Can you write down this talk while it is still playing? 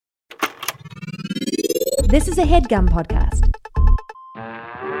This is a HeadGum podcast.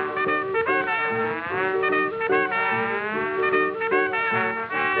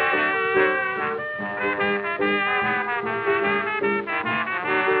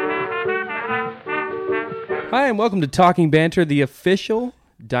 Hi, and welcome to Talking Banter, the official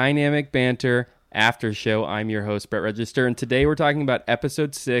Dynamic Banter after show. I'm your host, Brett Register, and today we're talking about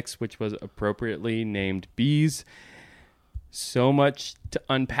episode 6, which was appropriately named Bees. So much to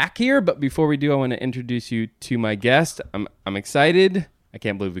unpack here, but before we do, I want to introduce you to my guest. I'm excited. I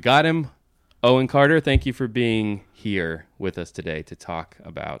can't believe we got him. Owen Carter, thank you for being here with us today to talk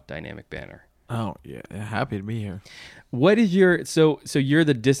about Dynamic Banter. Oh, yeah. Happy to be here. What is your... So you're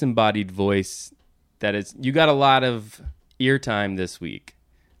the disembodied voice that is... You got a lot of ear time this week,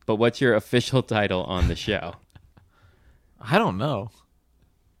 but what's your official title on the show? I don't know.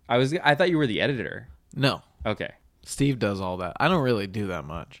 I thought you were the editor. No. Okay. Steve does all that. I don't really do that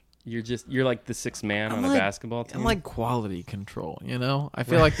much. You're like the sixth man on a basketball team? I'm like quality control, you know? I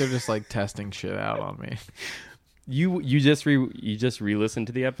feel like they're just like testing shit out on me. You just re-listened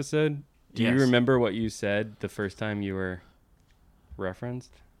to the episode? Do you remember what you said the first time you were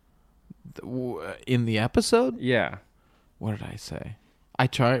referenced? In the episode? Yeah. What did I say? I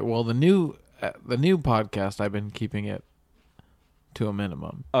tried. Well, the new podcast, I've been keeping it to a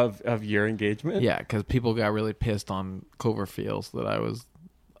minimum of your engagement. Yeah, because people got really pissed on Cloverfields that I was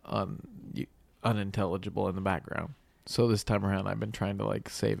unintelligible in the background. So this time around, I've been trying to like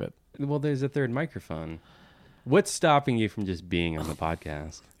save it. Well, there's a third microphone. What's stopping you from just being on the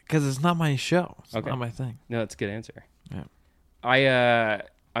podcast? Because it's not my show. It's not my thing. No, that's a good answer. Yeah.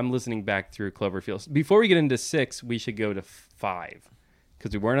 I'm listening back through Cloverfield. Before we get into 6, we should go to 5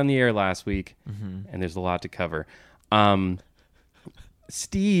 because we weren't on the air last week, and there's a lot to cover.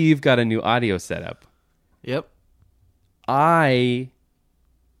 Steve got a new audio setup. Yep. I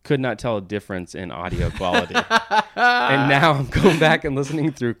could not tell a difference in audio quality, and now I'm going back and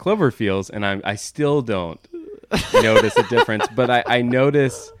listening through Cloverfields, and I still don't notice a difference. But I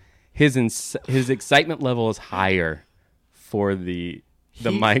notice his excitement level is higher for the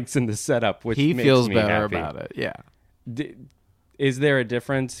mics and the setup, which he makes feels me better happy. about it. Yeah. Is there a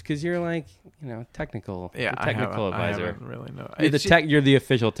difference? Because you're like, technical. Yeah, technical advisor. I haven't really know. You're the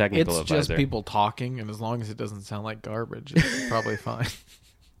official technical advisor. It's just people talking, and as long as it doesn't sound like garbage, it's probably fine.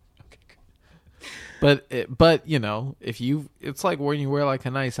 Okay, good. But it's like when you wear like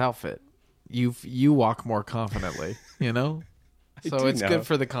a nice outfit, you walk more confidently. So it's good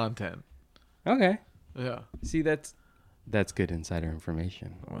for the content. Okay. Yeah. See, that's good insider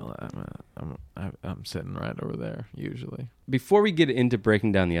information. Well, I'm sitting right over there usually. Before we get into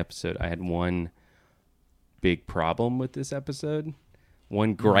breaking down the episode, I had one big problem with this episode,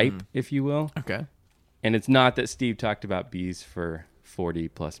 one gripe, if you will. Okay. And it's not that Steve talked about bees for 40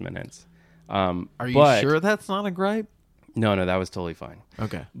 plus minutes. Are you sure that's not a gripe? No, that was totally fine.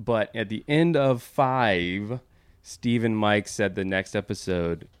 Okay. But at the end of 5, Steve and Mike said the next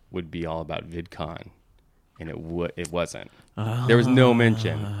episode would be all about VidCon. And it wasn't. There was no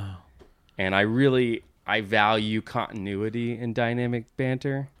mention. And I value continuity in Dynamic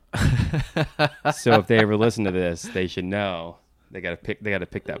Banter. So if they ever listen to this, they should know they got to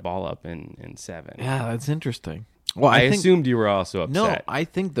pick that ball up in 7. Yeah, that's interesting. Well, I assumed you were also upset. No, I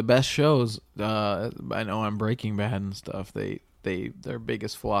think the best shows. I know on Breaking Bad and stuff. Their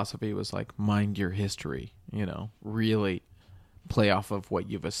biggest philosophy was like mind your history. Really play off of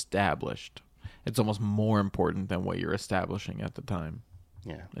what you've established. It's almost more important than what you're establishing at the time.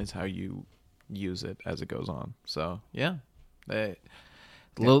 Yeah. It's how you use it as it goes on. So, yeah.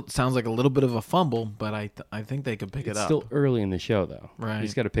 Sounds like a little bit of a fumble, but I think they could pick it up. It's still early in the show, though. Right. You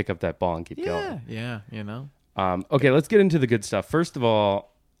just got to pick up that ball and keep going. Yeah, Okay, let's get into the good stuff. First of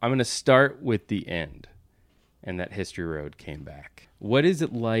all, I'm going to start with the end, and that History Road came back. What is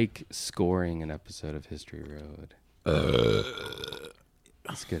it like scoring an episode of History Road?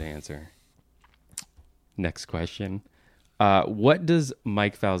 That's a good answer. Next question. What does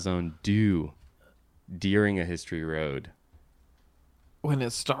Mike Falzone do during a History Road? When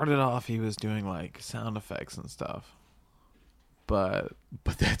it started off, he was doing like sound effects and stuff. But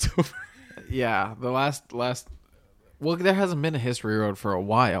that's over. Yeah, the last well, there hasn't been a History Road for a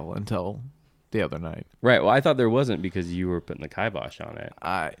while until the other night. Right. Well, I thought there wasn't because you were putting the kibosh on it.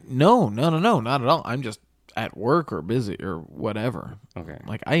 No, not at all. I'm just at work or busy or whatever. Okay.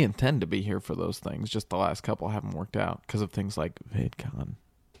 Like, I intend to be here for those things. Just the last couple haven't worked out because of things like VidCon.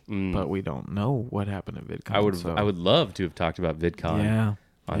 But we don't know what happened at VidCon. I would love to have talked about VidCon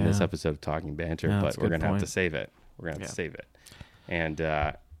on this episode of Talking Banter, but we're going to have to save it. And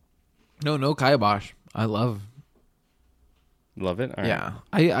no kibosh. I love it. All right. Yeah.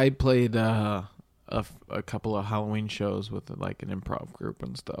 I played a couple of Halloween shows with like an improv group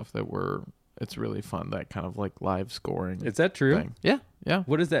and stuff it's really fun, that kind of like live scoring. Is that true? Thing. Yeah.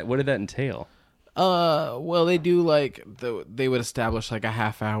 What is that? What did that entail? Well, they do like they would establish like a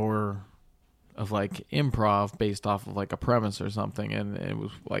half hour of like improv based off of like a premise or something, and it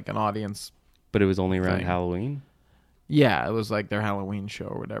was like an audience. But it was only around thing. Halloween? Yeah, it was like their Halloween show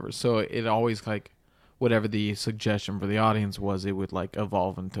or whatever. So it always like whatever the suggestion for the audience was, it would like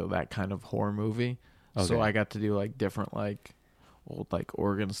evolve into that kind of horror movie. Okay. So I got to do like different like old like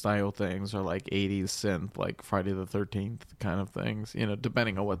organ style things, or like 80s synth like Friday the 13th kind of things,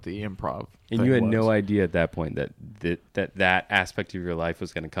 depending on what the improv and you had no idea at that point that aspect of your life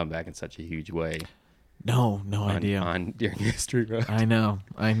was going to come back in such a huge way. No idea. During History Road. I know,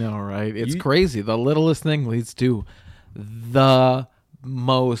 right? It's crazy. The littlest thing leads to the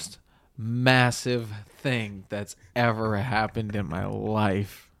most massive thing that's ever happened in my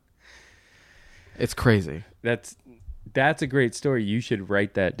life. It's crazy. That's a great story. You should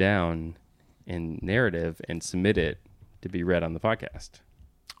write that down in narrative and submit it to be read on the podcast.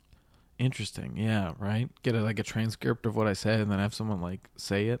 Interesting. Yeah, right? Get a transcript of what I said and then have someone like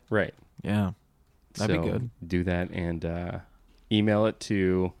say it. Right. Yeah. That'd be good. Do that and email it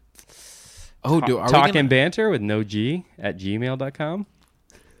to Talk and Banter with no G at gmail.com.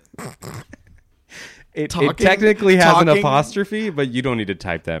 It technically has an apostrophe, but you don't need to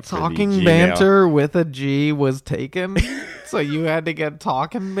type that for Talking the Gmail. Banter with a G was taken, so you had to get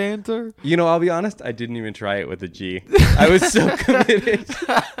Talking Banter? I'll be honest, I didn't even try it with a G. I was so committed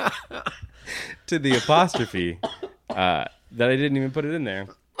to the apostrophe that I didn't even put it in there.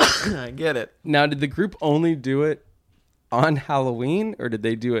 I get it. Now, did the group only do it on Halloween, or did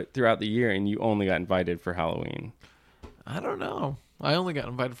they do it throughout the year and you only got invited for Halloween? I don't know. I only got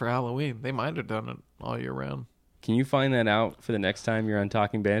invited for Halloween. They might have done it all year round. Can you find that out for the next time you're on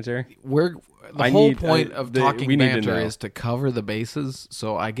Talking Banter? The whole point of Talking Banter is to cover the bases,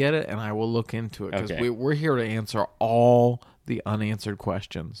 so I get it, and I will look into it, because we're here to answer all the unanswered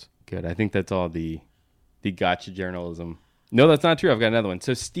questions. Good. I think that's all the gotcha journalism. No, that's not true. I've got another one.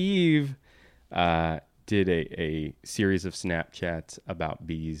 So Steve did a series of Snapchats about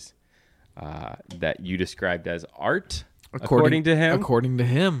bees that you described as art, according to him. According to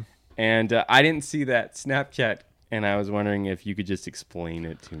him. And I didn't see that Snapchat, and I was wondering if you could just explain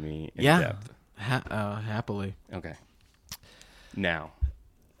it to me in depth. Happily. Okay. Now.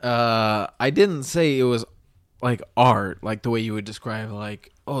 I didn't say it was like art, like the way you would describe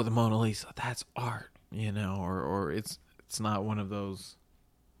like, oh, the Mona Lisa, that's art, or it's not one of those.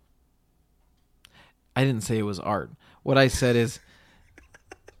 I didn't say it was art. What I said is...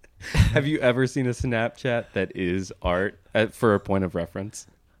 Have you ever seen a Snapchat that is art for a point of reference?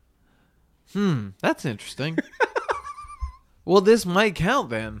 That's interesting. Well, this might count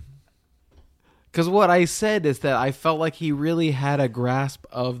then. Because what I said is that I felt like he really had a grasp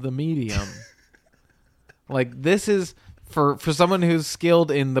of the medium. Like, this is, for someone who's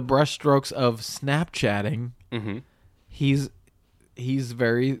skilled in the brushstrokes of Snapchatting, mm-hmm. He's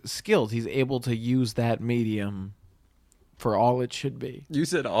very skilled. He's able to use that medium for all it should be. You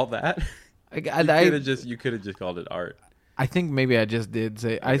said all that? You could have just called it art. I think maybe I just did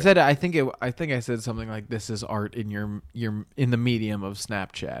say. Okay. I think I said something like, "This is art in your in the medium of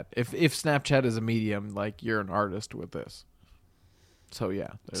Snapchat." If Snapchat is a medium, like, you're an artist with this. So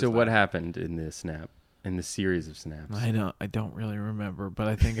yeah. So what happened in the series of snaps? I don't really remember, but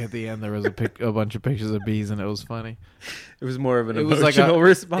I think at the end there was a bunch of pictures of bees, and it was funny. It was more of an emotional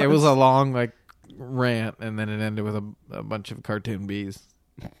response. It was a long like rant, and then it ended with a bunch of cartoon bees.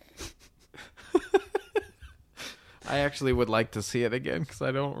 I actually would like to see it again, because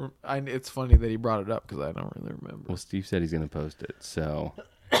it's funny that he brought it up, because I don't really remember. Well, Steve said he's going to post it, so.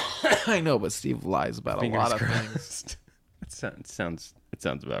 I know, but Steve lies about a lot of things. It sounds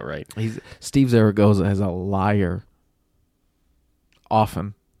about right. Steve Zaragoza is a liar.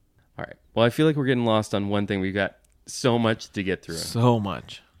 Often. All right. Well, I feel like we're getting lost on one thing. We've got so much to get through. So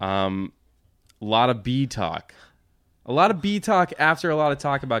much. A lot of bee talk. A lot of bee talk after a lot of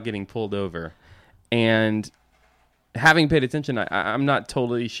talk about getting pulled over. And having paid attention, I'm not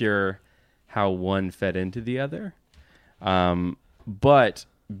totally sure how one fed into the other. But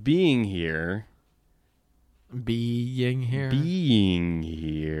being here,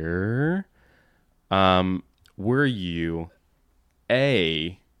 were you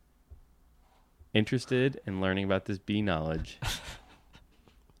A, interested in learning about this bee knowledge?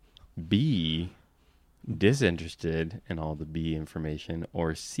 B, disinterested in all the bee information?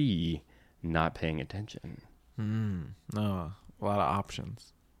 Or C, not paying attention? No, a lot of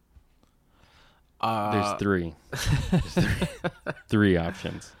options. There's three. Three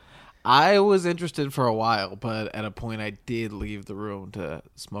options. I was interested for a while, but at a point I did leave the room to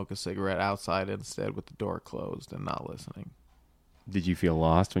smoke a cigarette outside instead with the door closed and not listening. Did you feel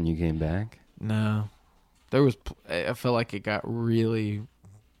lost when you came back? No. I felt like it got really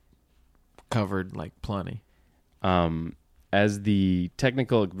covered, like plenty. As the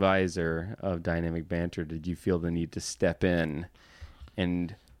technical advisor of Dynamic Banter, did you feel the need to step in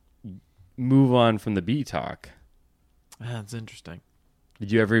and move on from the B talk? That's interesting.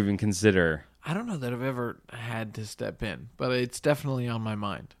 Did you ever even consider? I don't know that I've ever had to step in, but it's definitely on my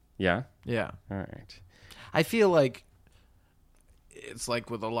mind. Yeah? Yeah. All right. I feel like it's like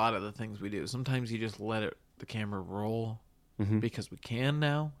with a lot of the things we do. Sometimes you just let the camera roll because we can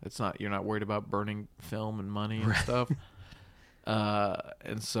now. You're not worried about burning film and money and stuff.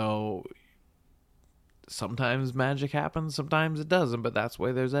 And so sometimes magic happens, sometimes it doesn't, but that's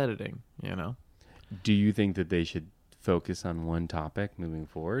why there's editing, you know? Do you think that they should focus on one topic moving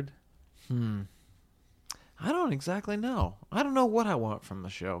forward? I don't exactly know. I don't know what I want from the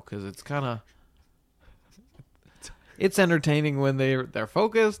show because it's kind of... It's entertaining when they're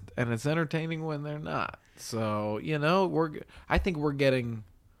focused, and it's entertaining when they're not. So, you know, I think we're getting...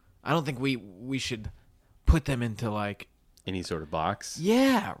 I don't think we should put them into, like... Any sort of box?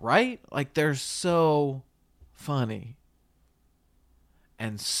 Yeah, right? Like, they're so funny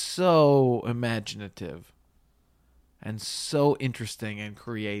and so imaginative and so interesting and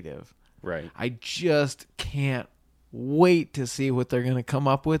creative. Right. I just can't wait to see what they're going to come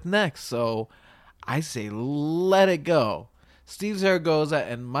up with next. So I say let it go. Steve Zaragoza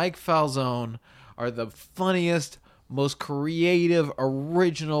and Mike Falzone are the funniest, most creative,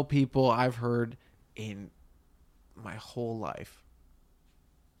 original people I've heard in my whole life.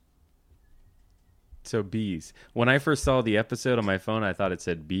 So bees. When I first saw the episode on my phone, I thought it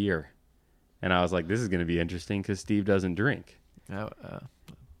said beer. And I was like, this is going to be interesting because Steve doesn't drink.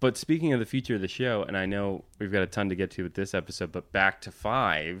 But speaking of the future of the show, and I know we've got a ton to get to with this episode, but back to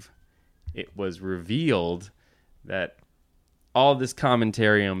 5, it was revealed that all this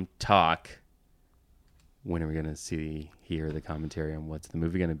commentarium talk, when are we going to hear the commentarium? What's the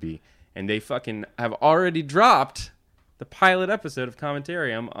movie going to be? And they fucking have already dropped the pilot episode of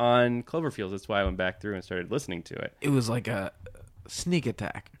Commentarium on Cloverfield. That's why I went back through and started listening to it. It was like a sneak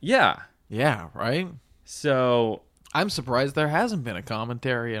attack. Yeah. Yeah, right? So I'm surprised there hasn't been a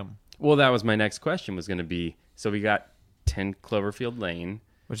Commentarium. Well, that was my next question was going to be, so we got 10 Cloverfield Lane.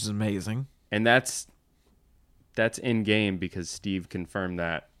 Which is amazing. And that's in game because Steve confirmed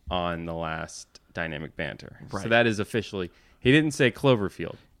that on the last Dynamic Banter. Right. So that is officially... He didn't say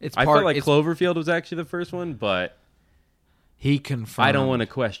Cloverfield. I felt like Cloverfield was actually the first one, but he confirmed. I don't want to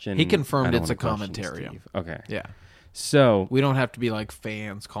question. He confirmed it's a commentarium. Okay. Yeah. So we don't have to be like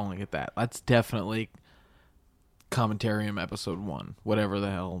fans calling it that. That's definitely commentarium episode 1, whatever the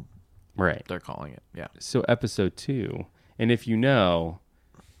hell they're calling it. Yeah. So episode 2, and if you know,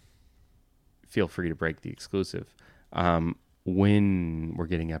 feel free to break the exclusive. When we're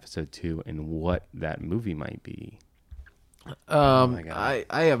getting episode 2 and what that movie might be. I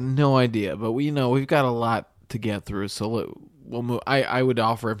have no idea, but we've got a lot to get through, so we'll move. I would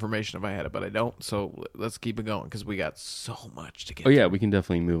offer information if I had it, but I don't, so let's keep it going because we got so much to get through. Yeah, we can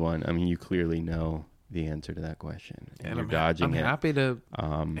definitely move on. I mean, you clearly know the answer to that question, and you're dodging it. I'm happy to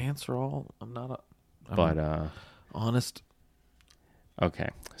answer all. I'm honest. Okay,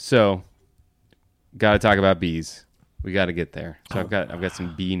 so got to talk about bees. We got to get there. So I've got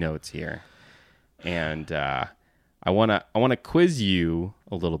some bee notes here, and I wanna quiz you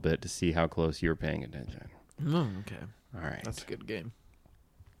a little bit to see how close you're paying attention. Okay. All right. That's a good game.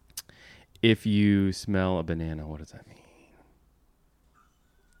 If you smell a banana, what does that mean?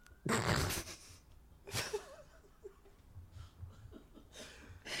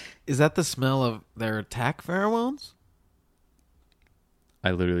 Is that the smell of their attack pheromones?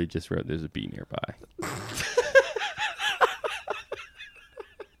 I literally just wrote there's a bee nearby.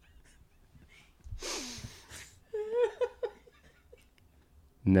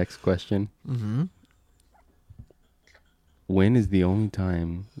 Next question. Mm-hmm. When is the only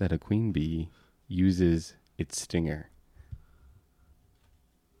time that a queen bee uses its stinger?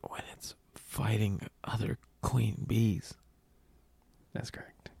 When it's fighting other queen bees. That's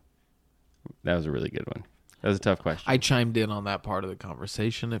correct. That was a really good one. That was a tough question. I chimed in on that part of the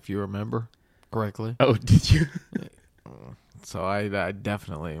conversation, if you remember correctly. Oh, did you? So I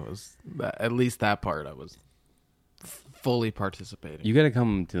definitely was, at least that part I was fully participating. You got to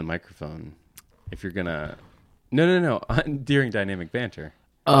come to the microphone if you're going to... No. During Dynamic Banter.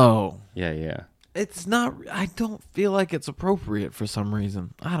 Oh. Yeah. It's not... I don't feel like it's appropriate for some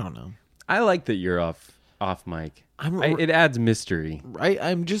reason. I don't know. I like that you're off off mic. It adds mystery. Right?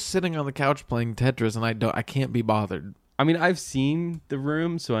 I'm just sitting on the couch playing Tetris, and I can't be bothered. I mean, I've seen The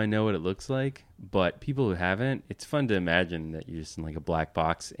Room, so I know what it looks like. But people who haven't, it's fun to imagine that you're just in like a black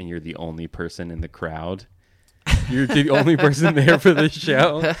box and you're the only person in the crowd. You're the only person there for the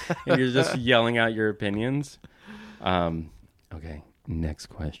show, and you're just yelling out your opinions. Okay, next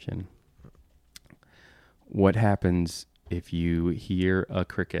question. What happens if you hear a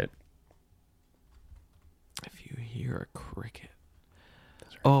cricket? If you hear a cricket.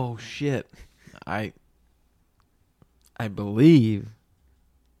 Right. Oh, shit. I believe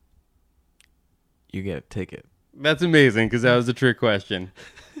you get a ticket. That's amazing, because that was a trick question.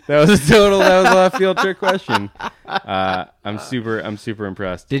 That was a left field trick question. I'm super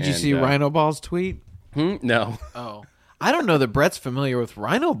impressed. Did you see Rhino Ball's tweet? No. Oh. I don't know that Brett's familiar with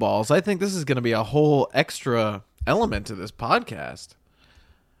Rhino Balls. I think this is going to be a whole extra element to this podcast.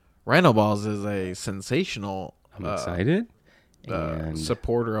 Rhino Balls is a sensational I'm excited.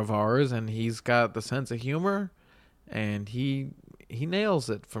 Supporter of ours, and he's got the sense of humor, and he nails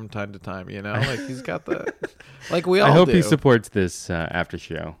it from time to time, you know? Like, he's got the... like we all do. I hope he supports this after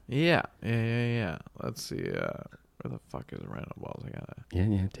show. Yeah. Let's see. Where the fuck is Rhino Balls? I gotta...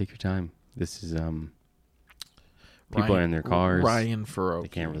 Yeah, take your time. This is... people are in their cars. Ryan Furrow. They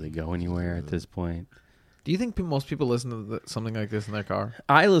can't really go anywhere at this point. Do you think most people listen to something like this in their car?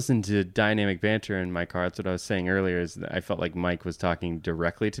 I listen to dynamic banter in my car. That's what I was saying earlier. Is that I felt like Mike was talking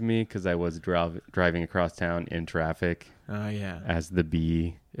directly to me because I was driving across town in traffic. Oh, yeah. As the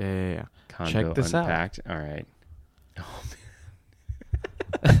bee. Yeah. Condo Check this unpacked. out. All right. Oh,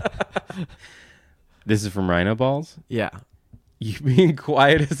 man. This is from Rhino Balls? Yeah. You being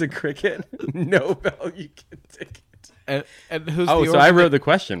quiet as a cricket? No bell you can take it. And who's so I wrote the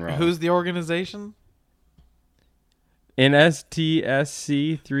question wrong. Who's the organization?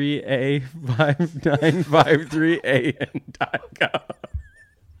 NSTSC3A5953AN.gov.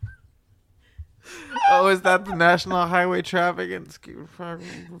 Oh, is that the National Highway Traffic and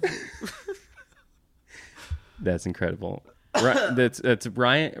That's incredible. That's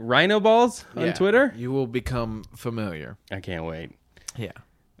Rhino Balls on Twitter. You will become familiar. I can't wait. Yeah,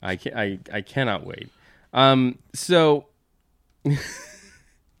 I cannot wait. So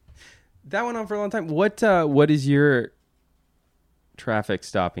that went on for a long time. What is your traffic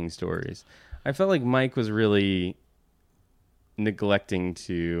stopping stories? I felt like Mike was really neglecting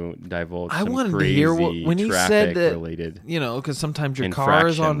to divulge some wanted crazy to hear when he said that, related, because sometimes your car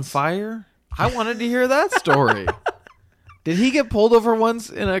is on fire. I wanted to hear that story. Did he get pulled over once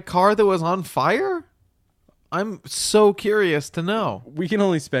in a car that was on fire? I'm so curious to know. We can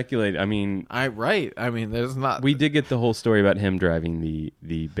only speculate. I mean, there's not. We did get the whole story about him driving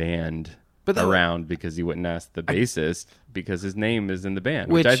the band around because he wouldn't ask the bassist because his name is in the band,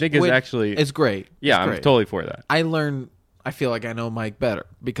 which I think is actually it's great. Yeah, I'm totally for that. I feel like I know Mike better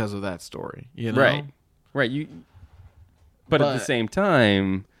because of that story. You know? Right. But at the same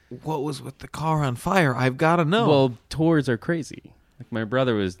time, what was with the car on fire? I've got to know. Well, tours are crazy. Like my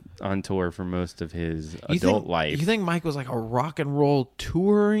brother was on tour for most of his adult life. You think Mike was like a rock and roll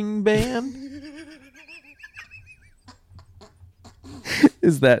touring band?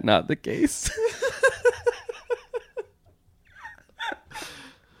 Is that not the case?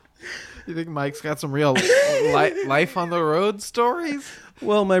 You think Mike's got some real life on the road stories?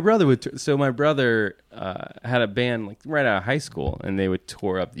 Well, my brother would. So my brother had a band like right out of high school, and they would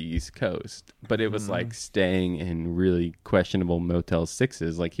tour up the East Coast. But it was like staying in really questionable Motel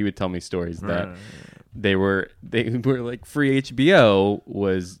 6s. Like he would tell me stories that they were like free HBO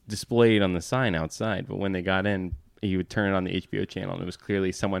was displayed on the sign outside, but when they got in, he would turn it on the HBO channel, and it was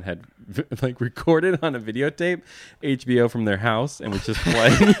clearly someone had like recorded on a videotape HBO from their house and was just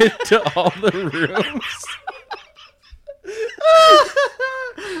playing it to all the rooms.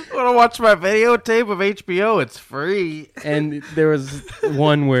 Want to watch my videotape of HBO? It's free. And there was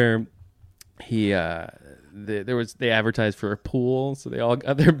one where they advertised for a pool, so they all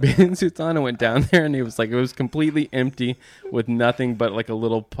got their bathing suits on and went down there, and it was completely empty with nothing but like a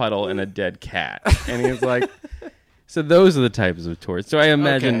little puddle and a dead cat. And he was like, so those are the types of tours. So I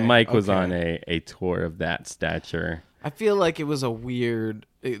imagine Mike was on a tour of that stature. I feel like it was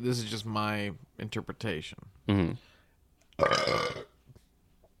this is just my interpretation. Mm-hmm.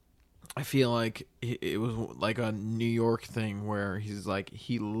 I feel like it was like a New York thing where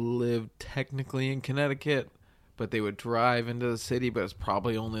he lived technically in Connecticut, but they would drive into the city, but it's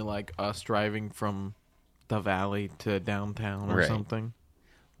probably only like us driving from the valley to downtown or something.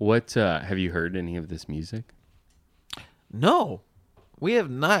 What have you heard any of this music? No, we have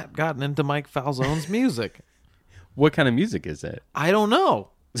not gotten into Mike Falzone's music. What kind of music is it? I don't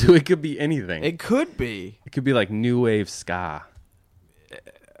know. So it could be anything. It could be. It could be like new wave ska.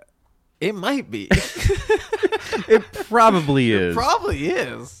 It might be. It probably is. It probably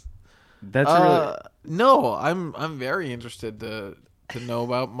is. That's really... No, I'm very interested to know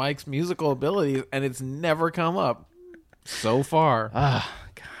about Mike's musical abilities, and it's never come up so far. God.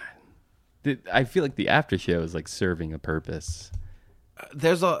 I feel like the after show is like serving a purpose.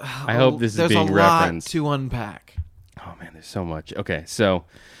 I hope this is being referenced. There's a lot to unpack. Oh man, there's so much. Okay, so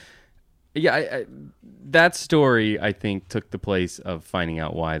yeah, that story I think took the place of finding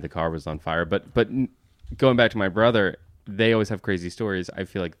out why the car was on fire. But going back to my brother, they always have crazy stories. I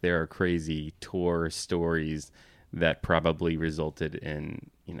feel like there are crazy tour stories that probably resulted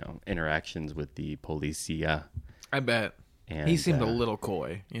in interactions with the policia. I bet. And he seemed a little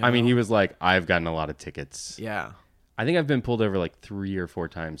coy. I mean, he was like, I've gotten a lot of tickets. Yeah. I think I've been pulled over like 3 or 4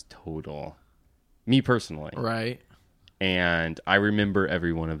 times total. Me personally. Right. And I remember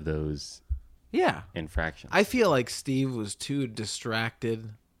every one of those infractions. I feel like Steve was too distracted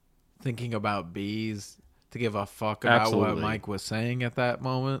thinking about bees to give a fuck about what Mike was saying at that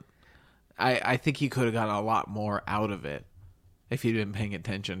moment. I think he could have gotten a lot more out of it if he'd been paying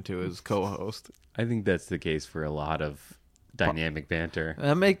attention to his co-host. I think that's the case for a lot of dynamic banter.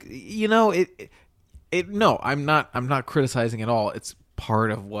 No, I'm not criticizing at all. It's part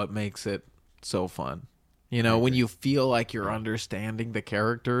of what makes it so fun. When you feel like you're understanding the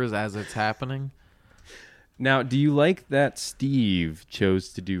characters as it's happening. Now, do you like that Steve chose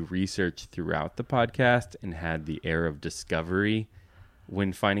to do research throughout the podcast and had the air of discovery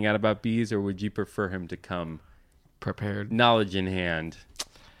when finding out about bees, or would you prefer him to come prepared, knowledge in hand,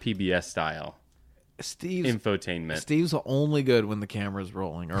 PBS style? Infotainment. Steve's only good when the camera's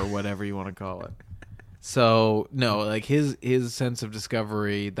rolling, or whatever you want to call it. So no, like his sense of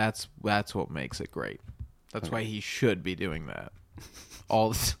discovery, that's what makes it great. That's why he should be doing that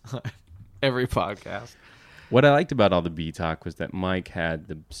all the time, every podcast. What I liked about all the bee talk was that Mike had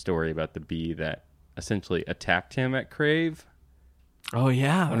the story about the bee that essentially attacked him at Crave. Oh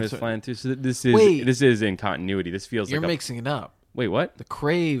yeah, when he was flying through. So this is in continuity. This feels you're like mixing it up. Wait, what? The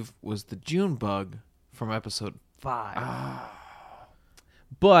Crave was the June bug from episode 5.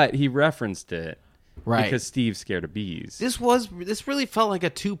 But he referenced it. Right. Because Steve's scared of bees. This really felt like a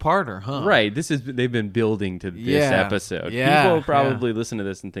 2-parter, huh? Right. They've been building to this episode. Yeah. People probably listen to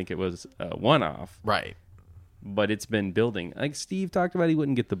this and think it was a one-off. Right. But it's been building. Like Steve talked about, he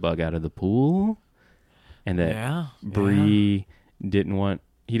wouldn't get the bug out of the pool. And that Bree didn't want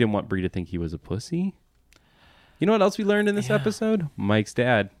Bree to think he was a pussy. You know what else we learned in this episode? Mike's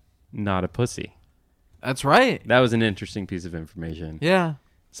dad, not a pussy. That's right. That was an interesting piece of information. Yeah.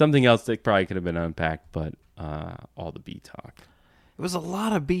 Something else that probably could have been unpacked, but all the bee talk. It was a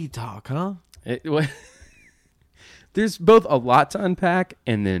lot of bee talk, huh? There's both a lot to unpack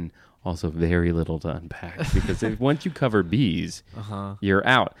and then also very little to unpack. Because once you cover bees, you're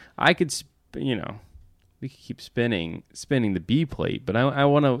out. I could, we could keep spinning the bee plate, but I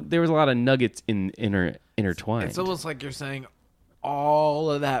want to, there was a lot of nuggets intertwined. It's almost like you're saying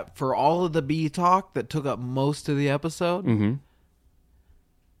all of that, for all of the bee talk that took up most of the episode. Mm-hmm.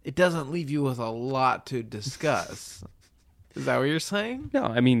 It doesn't leave you with a lot to discuss. Is that what you're saying? No,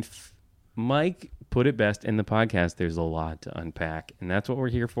 I mean, Mike put it best in the podcast. There's a lot to unpack, and that's what we're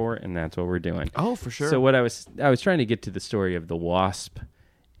here for, and that's what we're doing. Oh, for sure. So what I was trying to get to the story of the wasp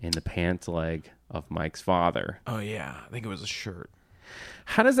and the pants leg of Mike's father. Oh, yeah. I think it was a shirt.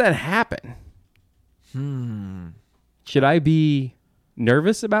 How does that happen? Should I be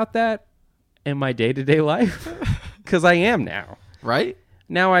nervous about that in my day-to-day life? Because I am now. Right?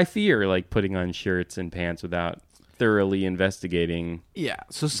 Now I fear like putting on shirts and pants without thoroughly investigating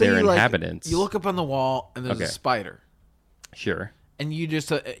so say their inhabitants. You look up on the wall and there's a spider. Sure. And you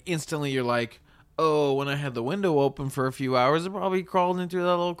just instantly you're like, oh, when I had the window open for a few hours, it probably crawled into that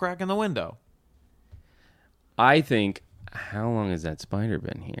little crack in the window. I think, how long has that spider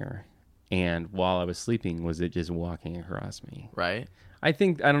been here? And while I was sleeping, was it just walking across me? Right. I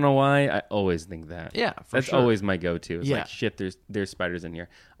don't know why, I always think that. Yeah, That's sure. always my go-to. It's like, shit, there's spiders in here.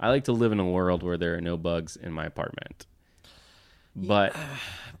 I like to live in a world where there are no bugs in my apartment. But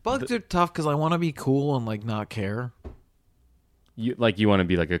bugs are tough because I want to be cool and like not care. You want to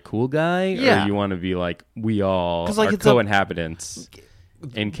be like a cool guy? Yeah. Or you want to be like, we all like are co-inhabitants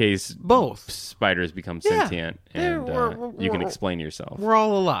in case both spiders become sentient and you can explain yourself. We're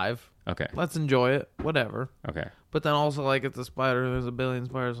all alive. Okay. Let's enjoy it. Whatever. Okay. But then also, like, if the spider, there's a billion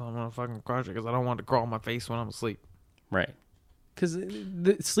spiders, so I'm going to fucking crush it because I don't want it to crawl on my face when I'm asleep. Right. Because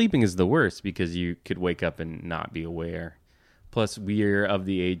sleeping is the worst because you could wake up and not be aware. Plus, we're of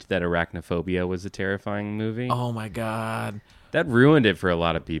the age that Arachnophobia was a terrifying movie. Oh, my God. That ruined it for a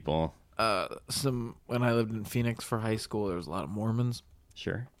lot of people. When I lived in Phoenix for high school, there was a lot of Mormons.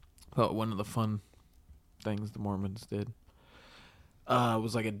 Sure. But one of the fun things the Mormons did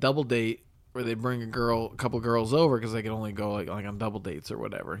was like a double date where they bring a couple girls over because they could only go like on double dates or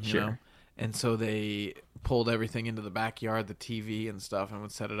whatever, you know? And so they pulled everything into the backyard, the TV and stuff, and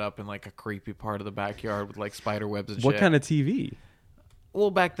would set it up in like a creepy part of the backyard with like spider webs and shit. What kind of TV? Well,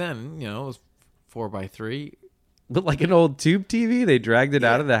 back then, it was 4x3. But like an old tube TV? They dragged it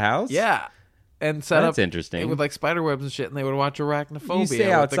out of the house? Yeah. And set That's up interesting. with like spider webs and shit, and they would watch Arachnophobia. You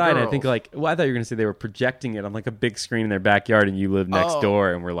stay outside, I think I thought you were going to say they were projecting it on like a big screen in their backyard and you live next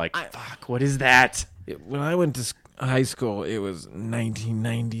door, and we're like, fuck, what is that? When I went to high school, it was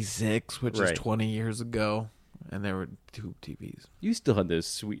 1996, which is 20 years ago, and there were tube TVs. You still had those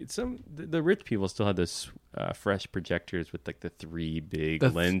sweet... The rich people still had those fresh projectors with like the 3 big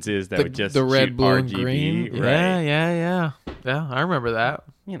lenses that would just the red, shoot blue, RGB. and green. Right. Yeah. I remember that.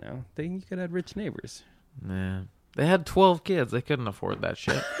 You could have rich neighbors. Nah. They had 12 kids. They couldn't afford that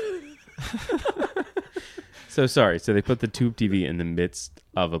shit. So they put the tube TV in the midst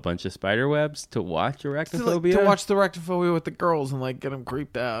of a bunch of spider webs to watch Arachnophobia? To watch the Arachnophobia with the girls and like get them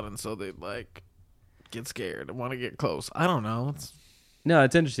creeped out, and so they'd like get scared and want to get close. I don't know. No,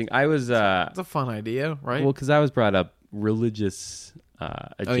 it's interesting. It's a fun idea, right? Well, because I was brought up religious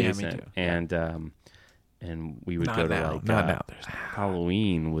adjacent. Oh, yeah, me too. And we would go to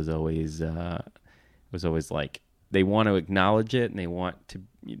Halloween was always like they want to acknowledge it and they want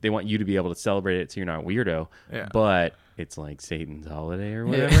you to be able to celebrate it so you're not a weirdo. Yeah. But it's like Satan's holiday or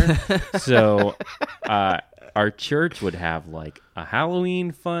whatever. So our church would have like a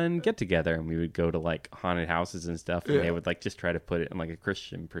Halloween fun get together, and we would go to like haunted houses and stuff, and they would like just try to put it in like a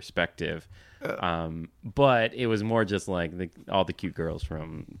Christian perspective. But it was more just like all the cute girls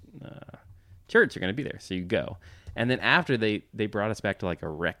from church are going to be there, so you go. And then after they brought us back to like a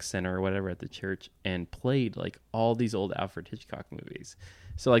rec center or whatever at the church and played like all these old Alfred Hitchcock movies.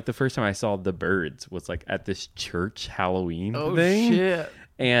 So like the first time I saw The Birds was like at this church Halloween thing. Oh shit.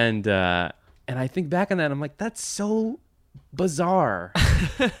 And I think back on that, I'm like, that's so bizarre.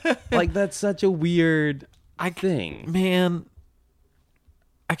 Like that's such a weird thing. Man,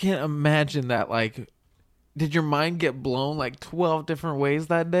 I can't imagine that. Like, did your mind get blown like 12 different ways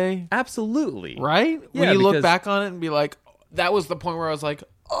that day? Absolutely. Right? Yeah, when you look back on it and be like, that was the point where I was like,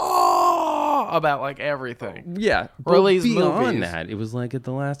 oh, about like everything. Yeah. Or at least beyond movies. that, it was like at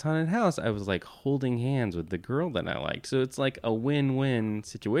the last haunted house, I was like holding hands with the girl that I liked. So it's like a win-win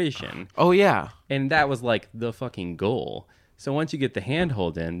situation. Oh, yeah. And that was like the fucking goal. So once you get the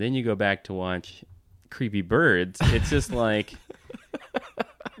handhold in, then you go back to watch creepy birds. It's just like...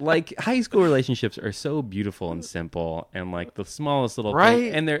 Like high school relationships are so beautiful and simple, and like the smallest little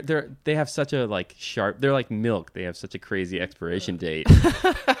thing, and they have such a like sharp. They're like milk. They have such a crazy expiration date.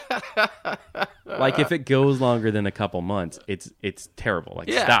 Like if it goes longer than a couple months, it's terrible.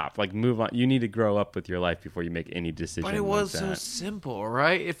 Like stop. Like move on. You need to grow up with your life before you make any decision. But it was so simple,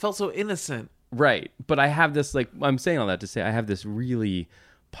 right? It felt so innocent, right? But I have this like I'm saying all that to say I have this really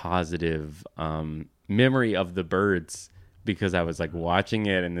positive memory of The Birds. Because I was like watching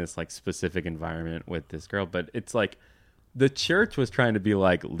it in this like specific environment with this girl, but it's like the church was trying to be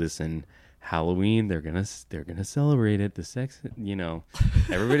like, listen, Halloween, they're gonna celebrate it. The sex,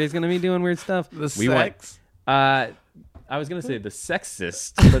 everybody's gonna be doing weird stuff. I was gonna say the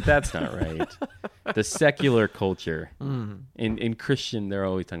sexist, but that's not right. The secular culture. In Christian, they're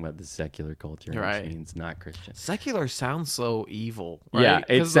always talking about the secular culture, which means not Christian. Secular sounds so evil. Right? Yeah,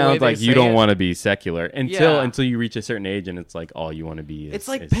 it sounds like you don't want to be secular until you reach a certain age, and it's like all you want to be. It's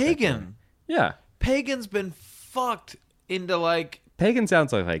like pagan. Secular. Yeah, pagan's been fucked into like. Pagan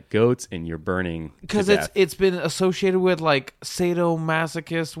sounds like goats and you're burning because it's been associated with like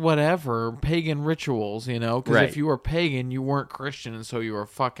sadomasochist whatever pagan rituals, because if you were pagan you weren't Christian and so you were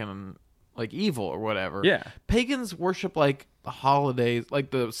fucking like evil or whatever. Yeah, pagans worship like the holidays,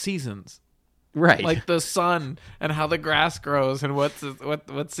 like the seasons, right? Like the sun and how the grass grows and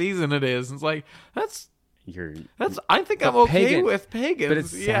what season it is. It's like I think I'm okay with pagans, but it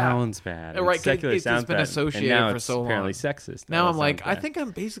sounds bad. Right, secular sounds been bad. associated and now for so long. Apparently sexist. Now I'm like, I think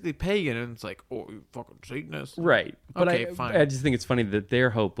I'm basically pagan, and it's like, oh, you fucking Satanist, right? But fine. I just think it's funny that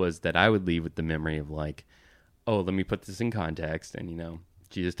their hope was that I would leave with the memory of like, oh, let me put this in context, and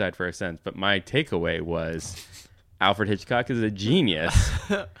Jesus died for our sins. But my takeaway was, Alfred Hitchcock is a genius.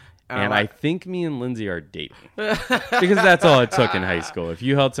 And I think me and Lindsay are dating. Because that's all it took in high school. If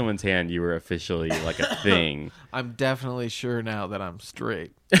you held someone's hand, you were officially like a thing. I'm definitely sure now that I'm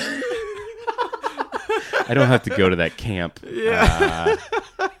straight. I don't have to go to that camp. Yeah.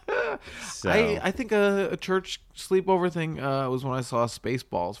 So I think a church sleepover thing was when I saw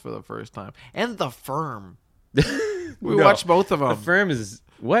Spaceballs for the first time. And The Firm. We watched both of them. The Firm is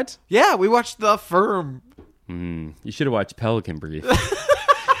what? Yeah, we watched The Firm. You should have watched Pelican Brief.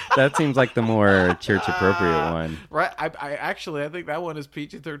 That seems like the more church appropriate one. Right. I think that one is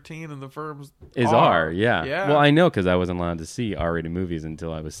PG-13 and The Firm's Is R. Yeah. Yeah. Well, I know because I wasn't allowed to see R-rated movies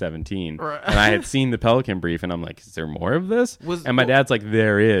until I was 17. Right. And I had seen the Pelican Brief, and I'm like, is there more of this? And my dad's like,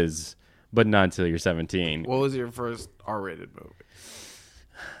 there is, but not until you're 17. What was your first R-rated movie?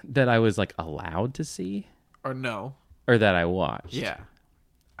 That I was like allowed to see? Or no? Or that I watched? Yeah.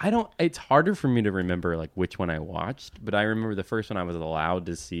 It's harder for me to remember like which one I watched, but I remember the first one I was allowed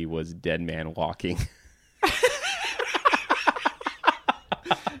to see was Dead Man Walking.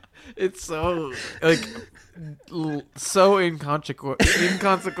 It's so like so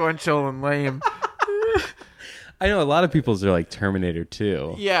inconsequential and lame. I know a lot of people's are like Terminator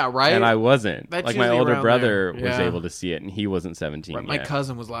 2. Yeah, right. And I wasn't. That's like my usually older around brother there. was Yeah. able to see it, and he wasn't 17 Right, yet. my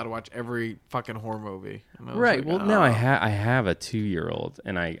cousin was allowed to watch every fucking horror movie. And I was Right. like, Well, now I have a 2-year-old,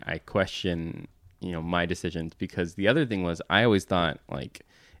 and I question my decisions, because the other thing was I always thought like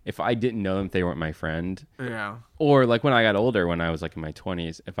if I didn't know them, if they weren't my friend. Yeah. Or like when I got older, when I was like in my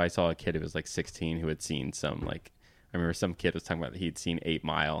 20s, if I saw a kid who was like 16 who had seen some like. I remember some kid was talking about that he'd seen 8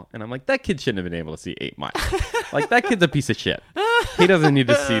 Mile, and I'm like, that kid shouldn't have been able to see 8 Mile. Like, that kid's a piece of shit. He doesn't need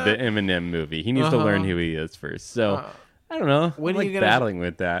to see the Eminem movie. He needs to learn who he is first. So, I don't know. When I'm are like you gonna battling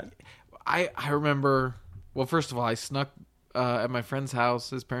with that. I remember. Well, first of all, I snuck at my friend's house.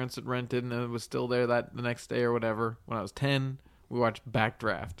 His parents had rented, and it was still there the next day or whatever. When I was 10, we watched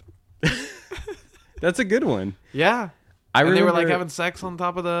Backdraft. That's a good one. Yeah. I remember they were like having sex on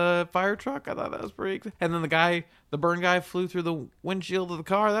top of the fire truck. I thought that was pretty. And then the burn guy flew through the windshield of the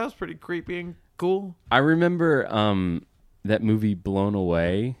car. That was pretty creepy and cool. I remember that movie Blown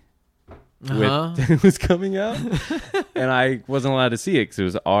Away was coming out, and I wasn't allowed to see it because it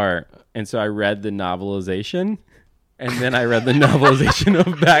was R. And so I read the novelization, and then I read the novelization of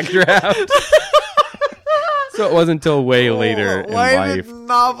Backdraft. So it wasn't until way later in Why life. did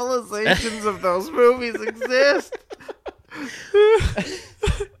novelizations of those movies exist?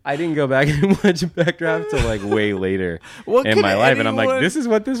 I didn't go back and watch Backdraft till like way later in my life, and I'm like, this is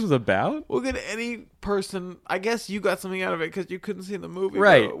what this was about? What could any person? I guess you got something out of it because you couldn't see the movie,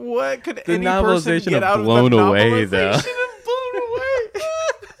 right? But what could the any person novelization get out of Blown the Away, though? Blown Away.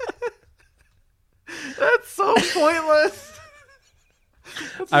 That's so pointless.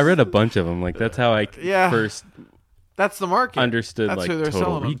 I read a bunch of them. Like that's how I first. That's the market. Understood. That's like who they're Total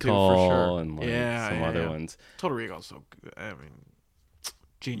selling Recall them to, for sure. and like some other ones. Total Recall's so good. I mean,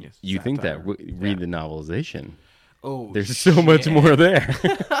 genius. You satire. think that? Read the novelization. Oh, there's so much more there.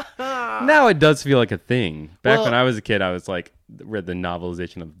 Now it does feel like a thing. Back when I was a kid, I was like read the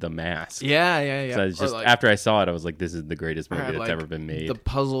novelization of The Mask. Yeah. So I was just like, after I saw it, I was like, this is the greatest movie that's like ever been made. The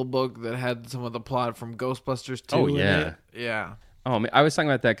puzzle book that had some of the plot from Ghostbusters 2. Oh yeah, yeah. Oh, man, I was talking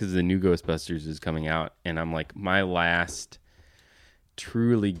about that because the new Ghostbusters is coming out, and I'm like, my last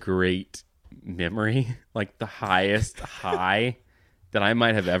truly great memory, like the highest high that I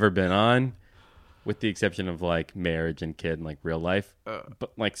might have ever been on, with the exception of like marriage and kid and like real life,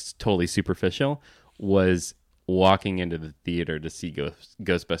 but like totally superficial, was walking into the theater to see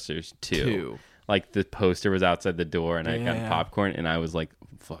Ghostbusters 2. Like the poster was outside the door, and I got popcorn, and I was like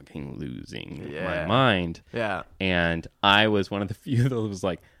fucking losing my mind. Yeah. And I was one of the few that was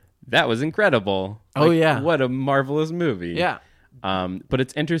like, that was incredible. Oh, like, yeah. What a marvelous movie. Yeah. But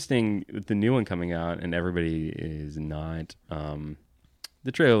it's interesting with the new one coming out, and everybody is not.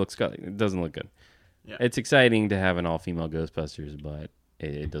 The trailer looks good. It doesn't look good. Yeah. It's exciting to have an all-female Ghostbusters, but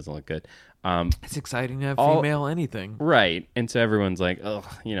it doesn't look good. It's exciting to have female anything. Right. And so everyone's like, oh,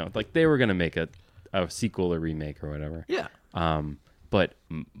 like they were going to make a sequel or remake or whatever. Yeah. But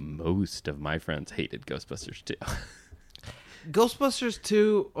most of my friends hated Ghostbusters 2. Ghostbusters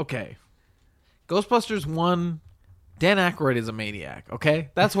 2, okay. Ghostbusters 1, Dan Aykroyd is a maniac, okay?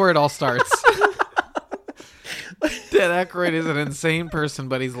 That's where it all starts. Dan Aykroyd is an insane person,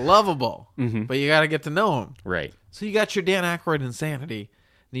 but he's lovable. Mm-hmm. But you got to get to know him. Right. So you got your Dan Aykroyd insanity.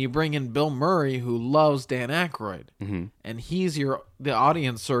 Then you bring in Bill Murray, who loves Dan Aykroyd. Mm-hmm. And he's the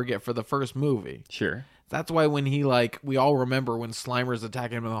audience surrogate for the first movie. Sure. That's why when he, we all remember when Slimer's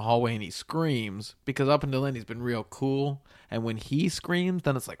attacking him in the hallway and he screams, because up until then he's been real cool. And when he screams,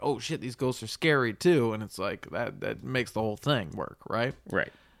 then it's like, oh shit, these ghosts are scary too. And it's like, that makes the whole thing work, right?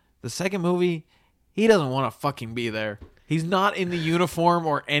 Right. The second movie, he doesn't want to fucking be there. He's not in the uniform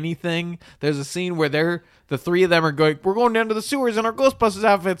or anything. There's a scene where the three of them are going, we're going down to the sewers in our Ghostbusters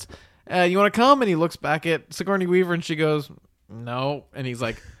outfits. You want to come? And he looks back at Sigourney Weaver and she goes, no. And he's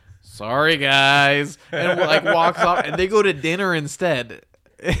like, sorry guys, and like walks off, and they go to dinner instead.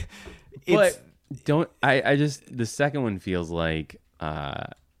 But I just the second one feels like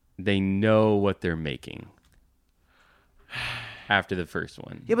they know what they're making after the first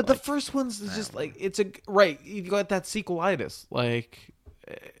one. Yeah, but the first one's just like you got that sequelitis. Like,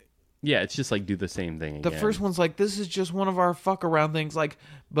 yeah, it's just like do the same thing again. The first one's like, this is just one of our fuck around things. Like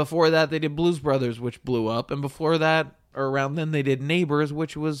before that they did Blues Brothers, which blew up, and before that or around then they did Neighbors,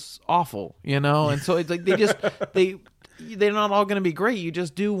 which was awful, And so it's like they're not all going to be great. You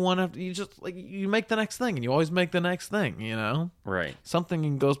just do one after you make the next thing, and you always make the next thing, Right. Something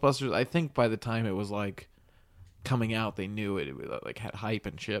in Ghostbusters, I think by the time it was like coming out, they knew it like had hype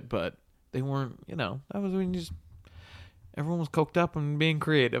and shit, but they weren't, that was when everyone was coked up and being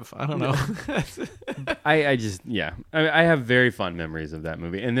creative. I don't know. I have very fond memories of that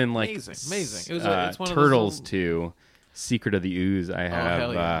movie. And then like amazing. It's one Turtles of those 2, Secret of the Ooze. I have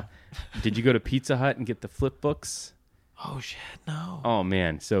hell yeah. Did you go to Pizza Hut and get the flip books? Oh shit, no. Oh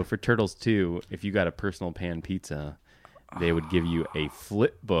man, so for Turtles 2, if you got a personal pan pizza, they would give you a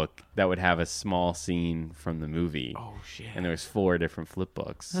flip book that would have a small scene from the movie. Oh shit. And there was 4 different flip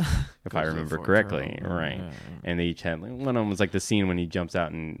books, if I remember correctly. Right. Yeah. And they each had, one of them was like the scene when he jumps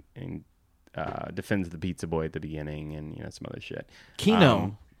out and defends the pizza boy at the beginning, and some other shit.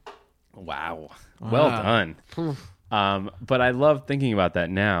 Kino. Wow. Well done. But I love thinking about that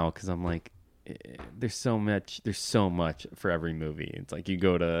now because I'm like, there's so much for every movie. It's like you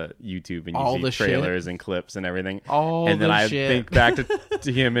go to YouTube and you see trailers and clips and everything. And then I think back to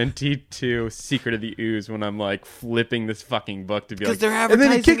TMNT2 Secret of the Ooze when I'm like flipping this fucking book to be like, because they're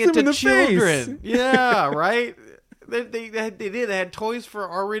advertising it to children. Face. Yeah, right. They had toys for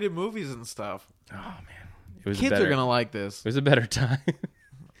R-rated movies and stuff. Oh man, kids are gonna like this. It was a better time.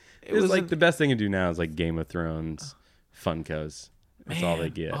 It was like the best thing to do now is like Game of Thrones, Funkos. That's all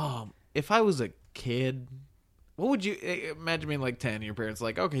they get. If I was a kid, what would you imagine being like 10? Your parents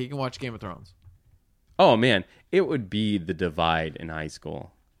like, okay, you can watch Game of Thrones. Oh man, it would be the divide in high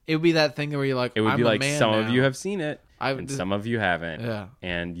school. It would be that thing where you're like, it would be like some of you have seen it, and some of you haven't. Yeah,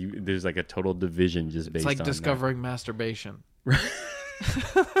 and there's like a total division just based on. It's like discovering masturbation.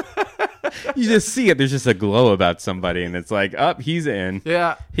 You just see it. There's just a glow about somebody, and it's like, he's in.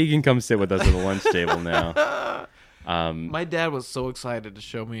 Yeah, he can come sit with us at the lunch table now. My dad was so excited to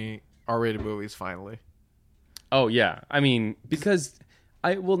show me R-rated movies finally. Oh yeah, I mean because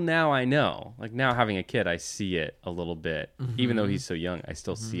now I know. Like now having a kid, I see it a little bit. Mm-hmm. Even though he's so young, I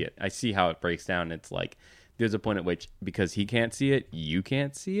still see it. I see how it breaks down. It's like there's a point at which because he can't see it, you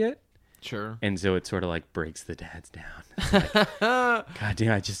can't see it. Sure. And so it sort of like breaks the dads down. Like, God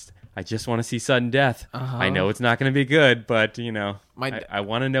damn, I just want to see sudden death. Uh-huh. I know it's not going to be good, but I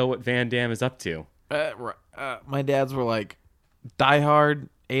want to know what Van Damme is up to. My dads were like Die Hard,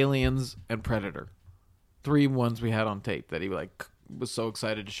 Aliens, and Predator. 3 ones we had on tape that he like was so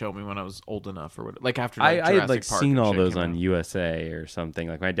excited to show me when I was old enough or what. Like after I had like Park seen all those on USA or something.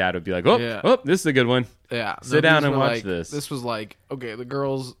 Like my dad would be like, "Oh, this is a good one. Yeah, sit down and watch like, this." This was like, okay, the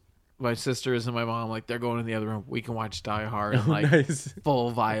girls, my sisters and my mom, like they're going in the other room. We can watch Die Hard and like nice. Full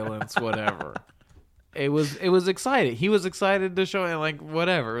violence, whatever. It was exciting. He was excited to show it, like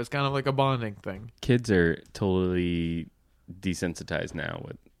whatever. It was kind of like a bonding thing. Kids are totally desensitized now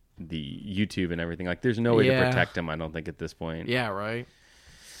with the YouTube and everything. Like there's no way to protect them, I don't think, at this point. Yeah, right.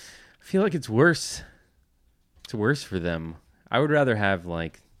 I feel like it's worse. It's worse for them. I would rather have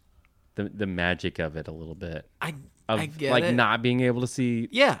like the magic of it a little bit. I get like it. Not being able to see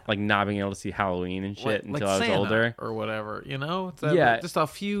like not being able to see Halloween and shit until I was Santa older or whatever, It's just a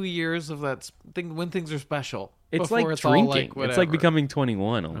few years of that thing when things are special. It's like it's drinking. Like it's like becoming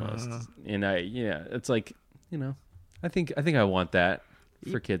 21 almost. And it's like, I think I want that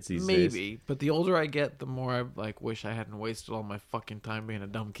for kids these days. Maybe, but the older I get, the more I like wish I hadn't wasted all my fucking time being a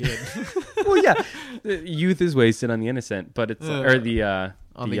dumb kid. Well, yeah, youth is wasted on the innocent, but it's or the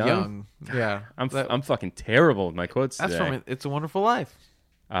on the young. Yeah, I'm fucking terrible with my quotes today. That's from It's a Wonderful Life.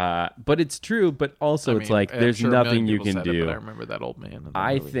 But it's true. But also, it's like there's nothing you can do. But I remember that old man.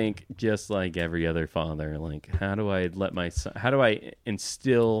 I think just like every other father, like how do I let my son? How do I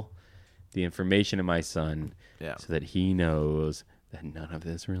instill the information in my son so that he knows that none of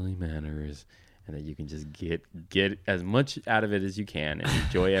this really matters, and that you can just get as much out of it as you can and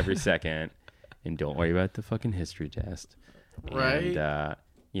enjoy every second, and don't worry about the fucking history test. Right.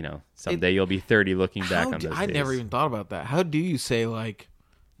 And, someday you'll be 30 looking back on those days. I never even thought about that. How do you say, like,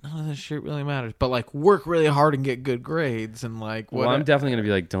 none of this shit really matters, but, like, work really hard and get good grades and, like, what? Well, I'm definitely going to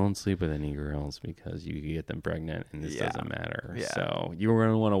be like, don't sleep with any girls because you get them pregnant and this doesn't matter. Yeah. So you're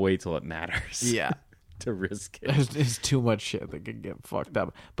going to want to wait till it matters. Yeah. to risk it. There's too much shit that could get fucked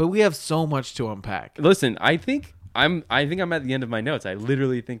up. But we have so much to unpack. Listen, I think I'm at the end of my notes. I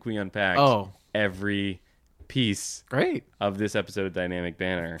literally think we unpacked every piece Great. of this episode of Dynamic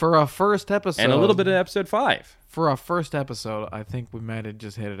Banter. For our first episode. And a little bit of episode 5. For our first episode, I think we might have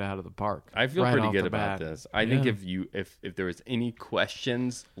just hit it out of the park. I feel right pretty off good the about bat. this. I think if there was any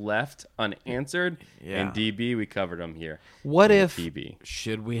questions left unanswered in DB, we covered them here. What if DB.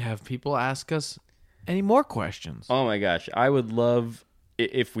 Should we have people ask us any more questions? Oh my gosh, I would love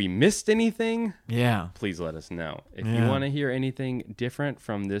if we missed anything. Yeah. Please let us know. If you want to hear anything different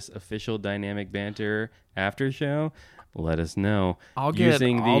from this official Dynamic Banter after show, let us know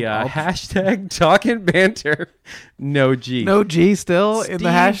using the hashtag Talking Banter. No G. No G still in the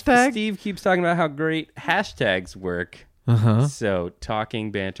hashtag? Steve keeps talking about how great hashtags work. So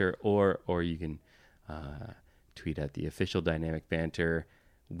Talking Banter, or you can tweet at the official Dynamic Banter.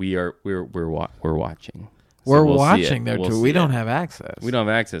 We're watching. We're we'll watching there too. We don't it. have access. We don't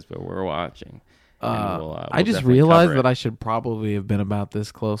have access, but we're watching. We'll I just definitely realized cover that it. I should probably have been about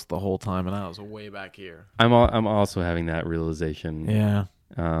this close the whole time, and I was way back here. I'm also having that realization. Yeah.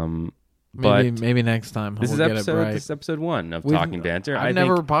 But maybe next time this we'll is get it right. this is episode 1 of Talking Banter. I've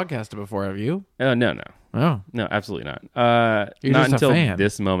never podcasted before. Have you? No. Oh, No, absolutely not. You're not just a until fan.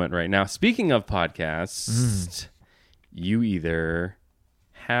 this moment right now. Speaking of podcasts, you either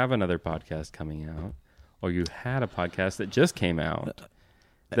have another podcast coming out, or you had a podcast that just came out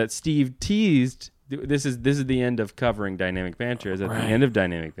that Steve teased. This is the end of covering Dynamic Banter. Is at the end of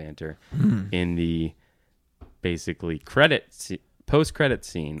Dynamic Banter in the basically post-credit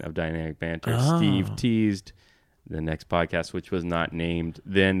scene of Dynamic Banter. Steve teased the next podcast, which was not named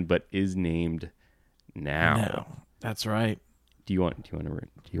then, but is named now. no, that's right. Do you want to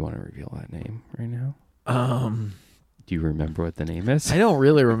reveal that name right now? Do you remember what the name is? I don't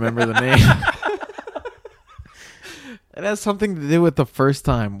really remember the name. It has something to do with the first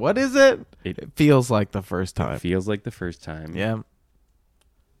time. What is it? It feels like the first time. Feels like the first time. Yeah.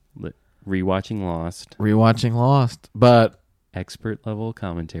 Rewatching Lost. Rewatching Lost, but Expert level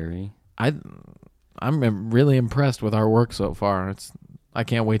commentary. I'm really impressed with our work so far. I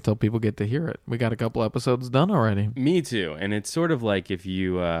can't wait till people get to hear it. We got a couple episodes done already. Me too. And it's sort of like if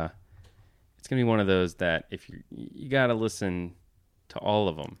you, it's gonna be one of those that if you got to listen to all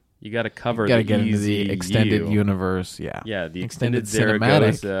of them. You got to cover the get into the EZU. extended universe. Yeah. Yeah, the extended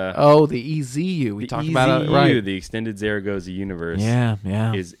Zaragoza. cinematic. The EZU. We talked about it, right? The extended Zaragoza universe. Yeah.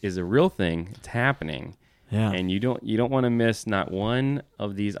 Is a real thing. It's happening. Yeah. And you don't want to miss not one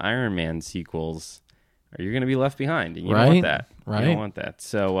of these Iron Man sequels, or you're going to be left behind. And you don't want that. Right. You don't want that.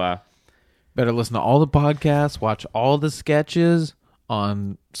 So better listen to all the podcasts, watch all the sketches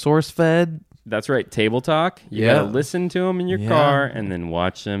on SourceFed. That's right. Table Talk. You got to listen to them in your car and then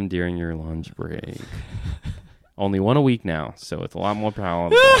watch them during your lunch break. Only one a week now, so it's a lot more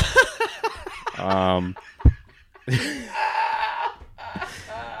palatable.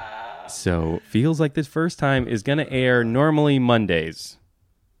 So feels like this first time is going to air normally Mondays.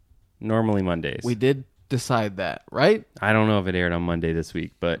 We did decide that, right? I don't know if it aired on Monday this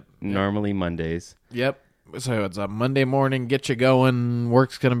week, but normally Mondays. Yep. So it's a Monday morning, get you going.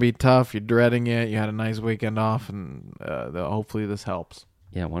 Work's going to be tough. You're dreading it. You had a nice weekend off, and hopefully this helps.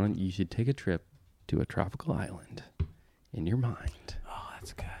 Yeah, you should take a trip to a tropical island in your mind. Oh,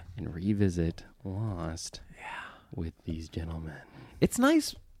 that's good. And revisit Lost with these gentlemen. It's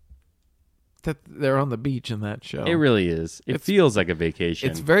nice that they're on the beach in that show. It really is. It feels like a vacation.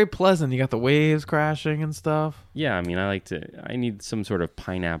 It's very pleasant. You got the waves crashing and stuff. Yeah, I mean, I need some sort of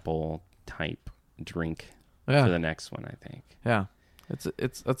pineapple type drink. Yeah. For the next one, I think. Yeah. It's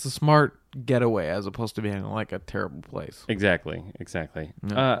a smart getaway as opposed to being like a terrible place. Exactly.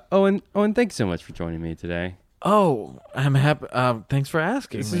 Yeah. Owen, thanks so much for joining me today. Oh, I'm happy. Thanks for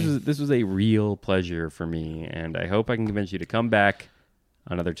asking me. This was a real pleasure for me, and I hope I can convince you to come back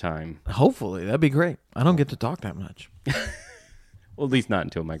another time. Hopefully. That'd be great. I don't get to talk that much. Well, at least not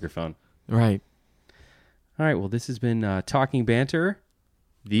into a microphone. Right. All right. Well, this has been Talking Banter,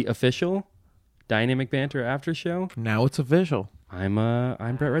 the official Dynamic Banter after show. Now it's official. I'm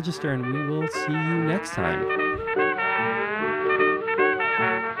Brett Register, and we will see you next time.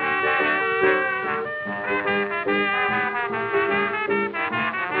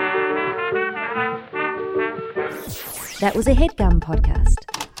 That was a HeadGum podcast.